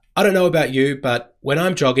I don't know about you, but when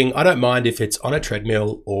I'm jogging, I don't mind if it's on a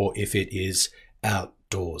treadmill or if it is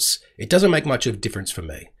outdoors. It doesn't make much of a difference for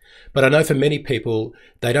me. But I know for many people,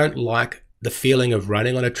 they don't like the feeling of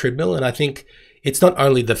running on a treadmill. And I think it's not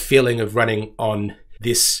only the feeling of running on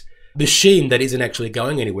this machine that isn't actually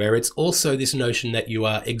going anywhere, it's also this notion that you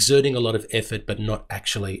are exerting a lot of effort but not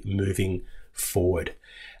actually moving forward.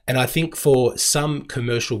 And I think for some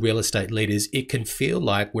commercial real estate leaders, it can feel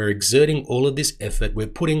like we're exerting all of this effort, we're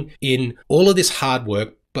putting in all of this hard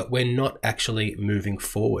work, but we're not actually moving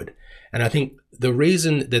forward. And I think the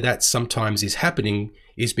reason that that sometimes is happening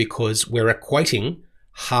is because we're equating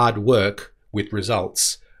hard work with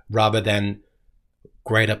results rather than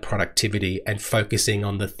greater productivity and focusing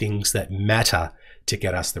on the things that matter to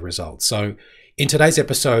get us the results. So in today's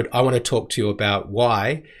episode, I want to talk to you about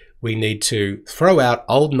why we need to throw out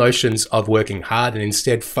old notions of working hard and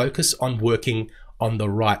instead focus on working on the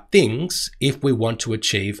right things if we want to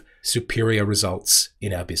achieve superior results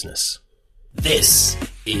in our business. This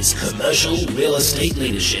is Commercial Real Estate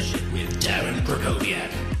Leadership with Darren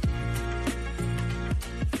Prokopiak.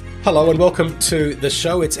 Hello and welcome to the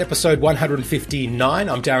show. It's episode 159.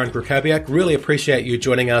 I'm Darren Prokopiak. Really appreciate you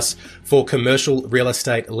joining us for Commercial Real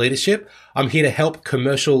Estate Leadership. I'm here to help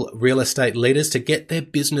commercial real estate leaders to get their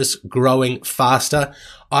business growing faster.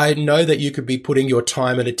 I know that you could be putting your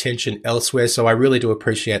time and attention elsewhere, so I really do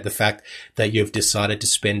appreciate the fact that you've decided to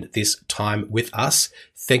spend this time with us.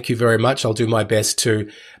 Thank you very much. I'll do my best to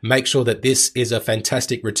make sure that this is a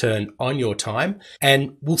fantastic return on your time.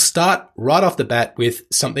 And we'll start right off the bat with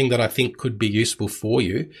something that I think could be useful for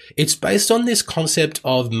you. It's based on this concept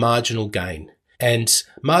of marginal gain. And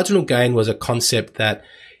marginal gain was a concept that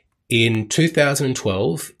in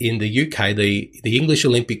 2012 in the UK, the English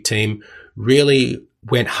Olympic team really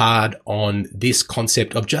went hard on this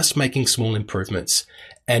concept of just making small improvements.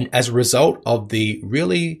 And as a result of the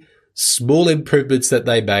really small improvements that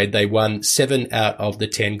they made, they won 7 out of the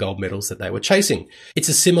 10 gold medals that they were chasing. It's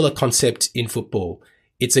a similar concept in football.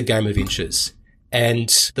 It's a game of inches. And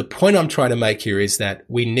the point I'm trying to make here is that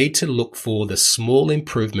we need to look for the small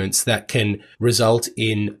improvements that can result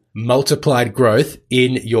in multiplied growth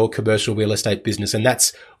in your commercial real estate business. And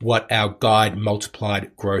that's what our guide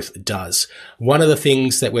Multiplied Growth does. One of the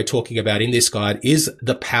things that we're talking about in this guide is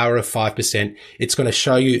the power of 5%. It's going to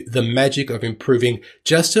show you the magic of improving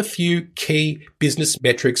just a few key business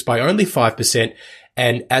metrics by only 5%.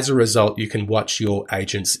 And as a result, you can watch your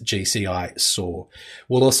agent's GCI soar.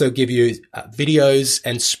 We'll also give you videos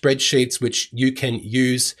and spreadsheets which you can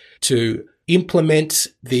use to implement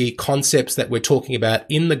the concepts that we're talking about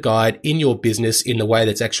in the guide in your business in the way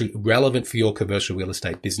that's actually relevant for your commercial real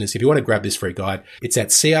estate business. If you want to grab this free guide, it's at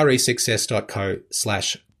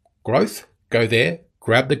cresuccess.co/growth. Go there,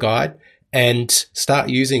 grab the guide, and start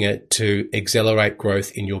using it to accelerate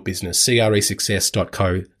growth in your business.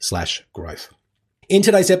 cresuccess.co/growth. In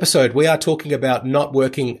today's episode, we are talking about not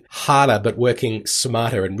working harder, but working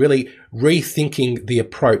smarter and really rethinking the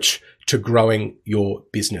approach to growing your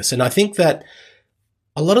business. And I think that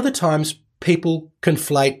a lot of the times people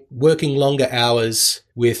conflate working longer hours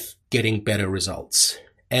with getting better results.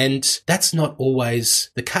 And that's not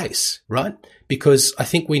always the case, right? Because I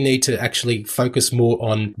think we need to actually focus more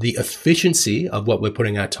on the efficiency of what we're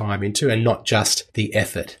putting our time into and not just the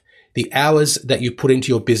effort. The hours that you put into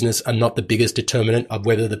your business are not the biggest determinant of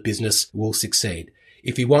whether the business will succeed.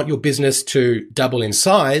 If you want your business to double in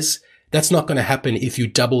size, that's not going to happen if you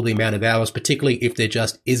double the amount of hours, particularly if there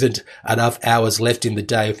just isn't enough hours left in the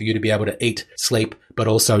day for you to be able to eat, sleep, but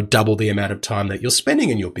also double the amount of time that you're spending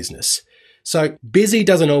in your business. So busy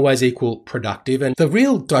doesn't always equal productive. And the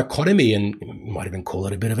real dichotomy, and you might even call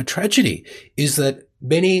it a bit of a tragedy, is that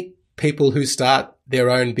many people who start their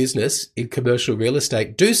own business in commercial real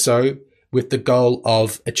estate do so with the goal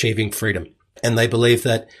of achieving freedom. And they believe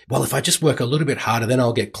that, well, if I just work a little bit harder, then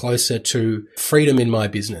I'll get closer to freedom in my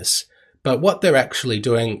business. But what they're actually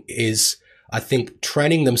doing is, I think,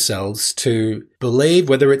 training themselves to believe,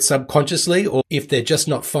 whether it's subconsciously or if they're just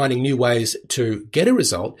not finding new ways to get a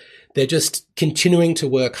result, they're just continuing to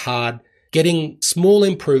work hard, getting small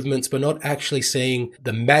improvements, but not actually seeing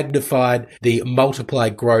the magnified, the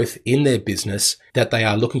multiplied growth in their business that they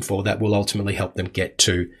are looking for that will ultimately help them get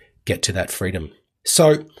to that freedom.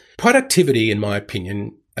 So productivity, in my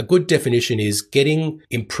opinion, a good definition is getting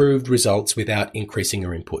improved results without increasing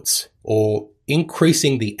your inputs or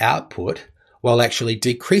increasing the output while actually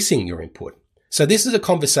decreasing your input. So this is a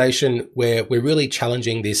conversation where we're really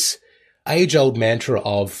challenging this age-old mantra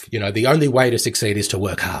of, the only way to succeed is to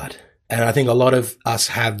work hard. And I think a lot of us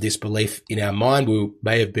have this belief in our mind. We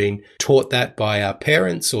may have been taught that by our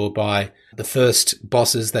parents or by the first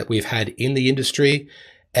bosses that we've had in the industry.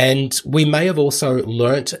 And we may have also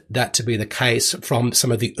learnt that to be the case from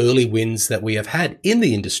some of the early wins that we have had in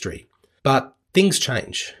the industry. But things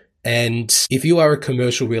change. And if you are a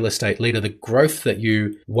commercial real estate leader, the growth that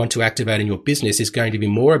you want to activate in your business is going to be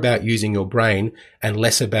more about using your brain and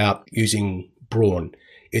less about using brawn.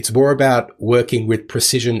 It's more about working with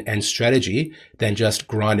precision and strategy than just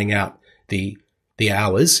grinding out the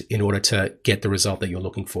hours in order to get the result that you're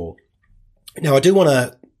looking for. Now, I do want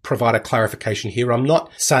to provide a clarification here. I'm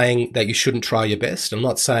not saying that you shouldn't try your best. I'm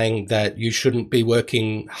not saying that you shouldn't be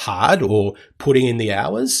working hard or putting in the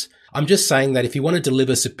hours. I'm just saying that if you want to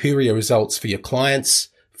deliver superior results for your clients,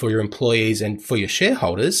 for your employees, and for your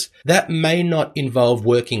shareholders, that may not involve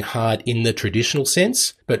working hard in the traditional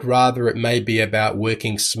sense, but rather it may be about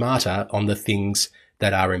working smarter on the things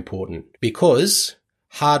that are important. Because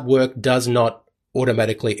hard work does not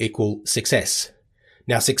automatically equal success.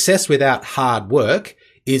 Now, success without hard work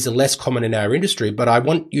is less common in our industry, but I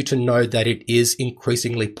want you to know that it is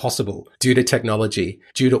increasingly possible due to technology,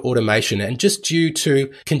 due to automation, and just due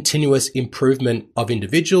to continuous improvement of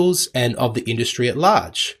individuals and of the industry at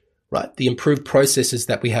large, right? The improved processes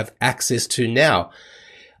that we have access to now.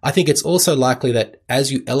 I think it's also likely that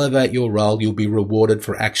as you elevate your role, you'll be rewarded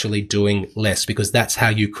for actually doing less, because that's how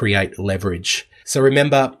you create leverage. So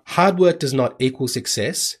remember, hard work does not equal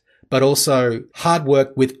success, but also hard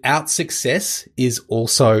work without success is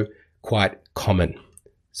also quite common.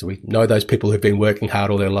 So we know those people who've been working hard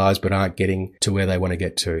all their lives but aren't getting to where they want to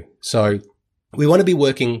get to. So we want to be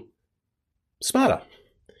working smarter.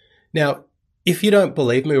 Now, if you don't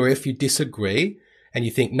believe me or if you disagree and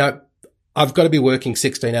you think, no, I've got to be working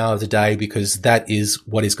 16 hours a day because that is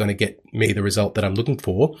what is going to get me the result that I'm looking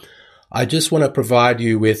for, I just want to provide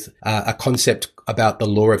you with a concept about the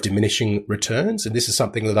law of diminishing returns. And this is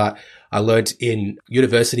something that I learned in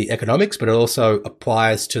university economics, but it also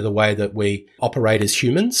applies to the way that we operate as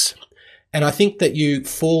humans. And I think that you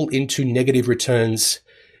fall into negative returns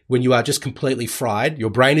when you are just completely fried. Your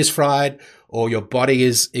brain is fried or your body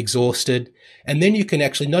is exhausted. And then you can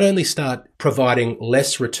actually not only start providing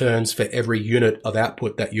less returns for every unit of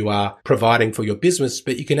output that you are providing for your business,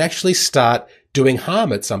 but you can actually start doing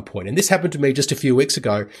harm at some point. And this happened to me just a few weeks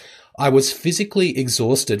ago. I was physically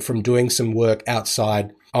exhausted from doing some work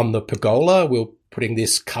outside on the pergola. We were putting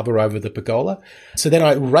this cover over the pergola. So then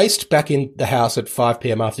I raced back in the house at 5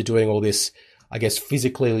 p.m. after doing all this, I guess,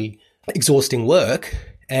 physically exhausting work.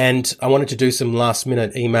 And I wanted to do some last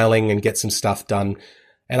minute emailing and get some stuff done.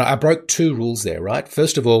 And I broke two rules there, right?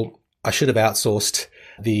 First of all, I should have outsourced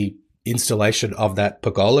the installation of that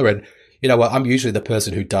pergola. And you know what? I'm usually the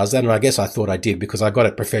person who does that. And I guess I thought I did because I got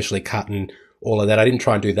it professionally cut and all of that. I didn't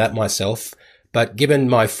try and do that myself. But given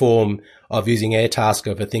my form of using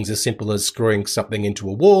Airtasker for things as simple as screwing something into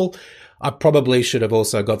a wall, I probably should have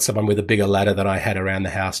also got someone with a bigger ladder that I had around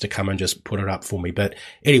the house to come and just put it up for me. But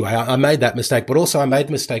anyway, I made that mistake. But also I made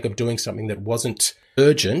the mistake of doing something that wasn't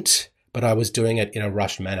urgent, but I was doing it in a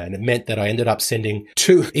rushed manner. And it meant that I ended up sending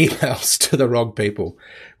 2 emails to the wrong people,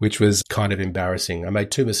 which was kind of embarrassing. I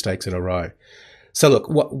made 2 mistakes in a row. So look,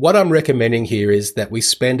 what I'm recommending here is that we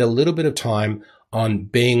spend a little bit of time on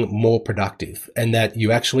being more productive and that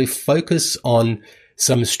you actually focus on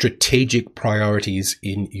some strategic priorities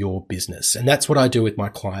in your business. And that's what I do with my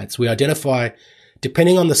clients. We identify,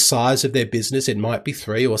 depending on the size of their business, it might be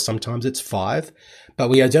 3 or sometimes it's 5, but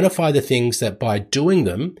we identify the things that by doing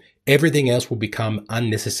them, everything else will become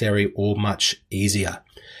unnecessary or much easier.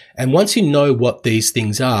 And once you know what these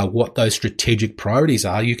things are, what those strategic priorities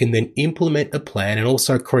are, you can then implement a plan and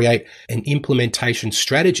also create an implementation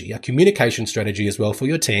strategy, a communication strategy as well for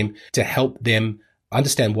your team to help them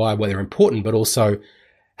understand why they're important, but also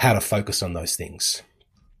how to focus on those things.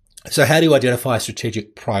 So how do you identify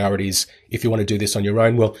strategic priorities if you want to do this on your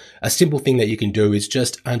own? Well, a simple thing that you can do is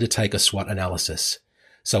just undertake a SWOT analysis.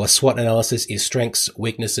 So a SWOT analysis is strengths,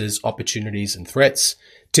 weaknesses, opportunities, and threats.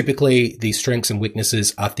 Typically, the strengths and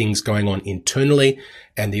weaknesses are things going on internally,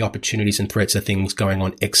 and the opportunities and threats are things going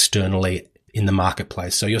on externally in the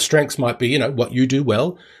marketplace. So your strengths might be, what you do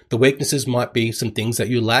well. The weaknesses might be some things that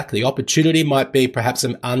you lack. The opportunity might be perhaps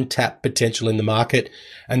some untapped potential in the market.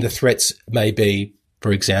 And the threats may be,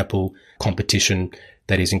 for example, competition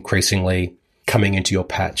that is increasingly coming into your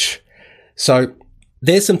patch. So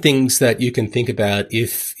there's some things that you can think about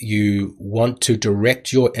if you want to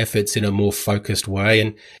direct your efforts in a more focused way.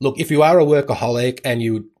 And look, if you are a workaholic and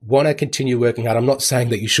you want to continue working hard, I'm not saying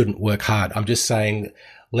that you shouldn't work hard. I'm just saying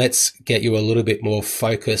let's get you a little bit more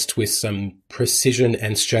focused with some precision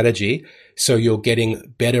and strategy so you're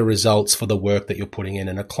getting better results for the work that you're putting in.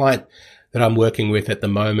 And a client that I'm working with at the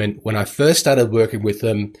moment, when I first started working with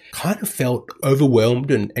them, kind of felt overwhelmed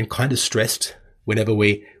and kind of stressed whenever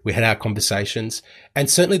we had our conversations. And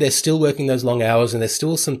certainly they're still working those long hours, and there's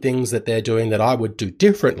still some things that they're doing that I would do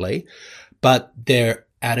differently, but their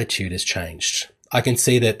attitude has changed. I can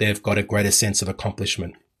see that they've got a greater sense of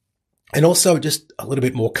accomplishment. And also just a little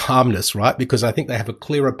bit more calmness, right? Because I think they have a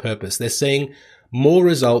clearer purpose. They're seeing more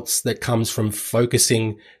results that comes from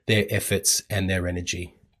focusing their efforts and their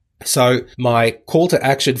energy. So my call to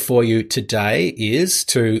action for you today is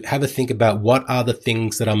to have a think about what are the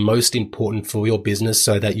things that are most important for your business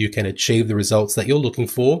so that you can achieve the results that you're looking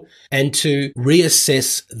for, and to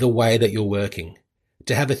reassess the way that you're working.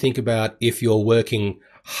 To have a think about if you're working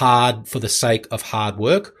hard for the sake of hard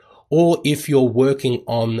work, or if you're working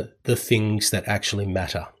on the things that actually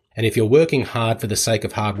matter. And if you're working hard for the sake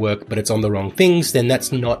of hard work, but it's on the wrong things, then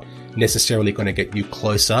that's not necessarily going to get you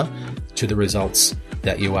closer to the results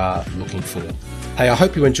that you are looking for. Hey, I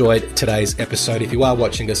hope you enjoyed today's episode. If you are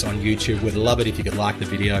watching us on YouTube, we'd love it if you could like the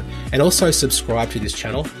video and also subscribe to this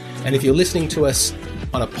channel. And if you're listening to us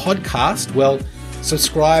on a podcast, well,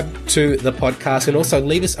 subscribe to the podcast and also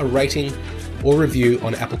leave us a rating or review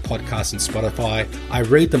on Apple Podcasts and Spotify. I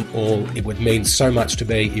read them all. It would mean so much to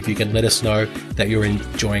me if you can let us know that you're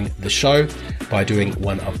enjoying the show by doing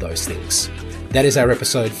one of those things. That is our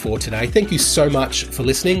episode for today. Thank you so much for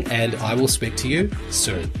listening, and I will speak to you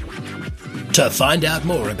soon. To find out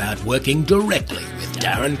more about working directly with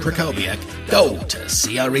Darren Krakowiak, go to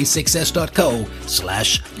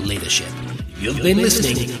cresuccess.co/leadership. You've been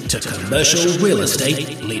listening to Commercial Real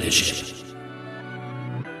Estate Leadership.